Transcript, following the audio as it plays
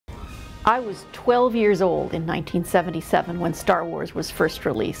I was 12 years old in 1977 when Star Wars was first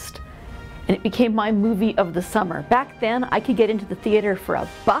released, and it became my movie of the summer. Back then, I could get into the theater for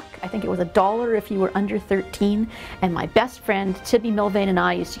 $1. I think it was $1 if you were under 13, and my best friend, Tibby Milvain, and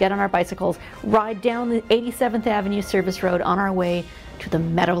I used to get on our bicycles, ride down the 87th Avenue Service Road on our way to the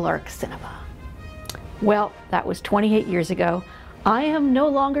Meadowlark Cinema. Well, that was 28 years ago. I am no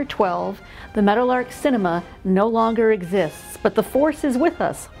longer 12, the Meadowlark Cinema no longer exists, but the Force is with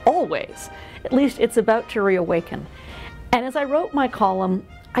us, always. At least it's about to reawaken. And as I wrote my column,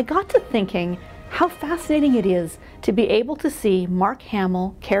 I got to thinking how fascinating it is to be able to see Mark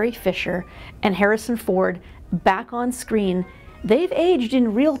Hamill, Carrie Fisher, and Harrison Ford back on screen. They've aged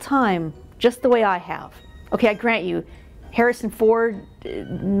in real time, just the way I have. Okay, I grant you, Harrison Ford,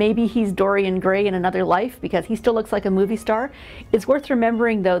 maybe he's Dorian Gray in another life because he still looks like a movie star. It's worth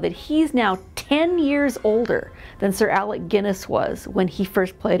remembering, though, that he's now 10 years older than Sir Alec Guinness was when he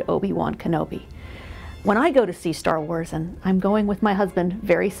first played Obi-Wan Kenobi. When I go to see Star Wars, and I'm going with my husband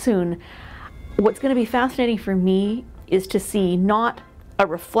very soon, what's going to be fascinating for me is to see not a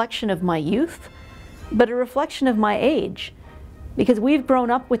reflection of my youth, but a reflection of my age. Because we've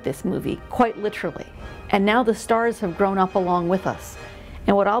grown up with this movie, quite literally. And now the stars have grown up along with us.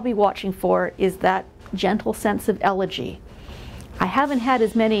 And what I'll be watching for is that gentle sense of elegy. I haven't had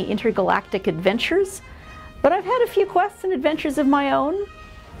as many intergalactic adventures, but I've had a few quests and adventures of my own.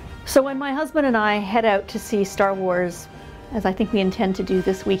 So when my husband and I head out to see Star Wars, as I think we intend to do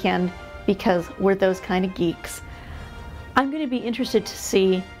this weekend, because we're those kind of geeks, I'm going to be interested to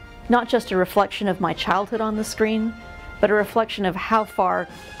see not just a reflection of my childhood on the screen, but a reflection of how far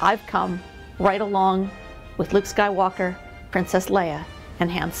I've come right along with Luke Skywalker, Princess Leia, and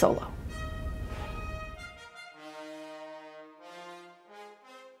Han Solo.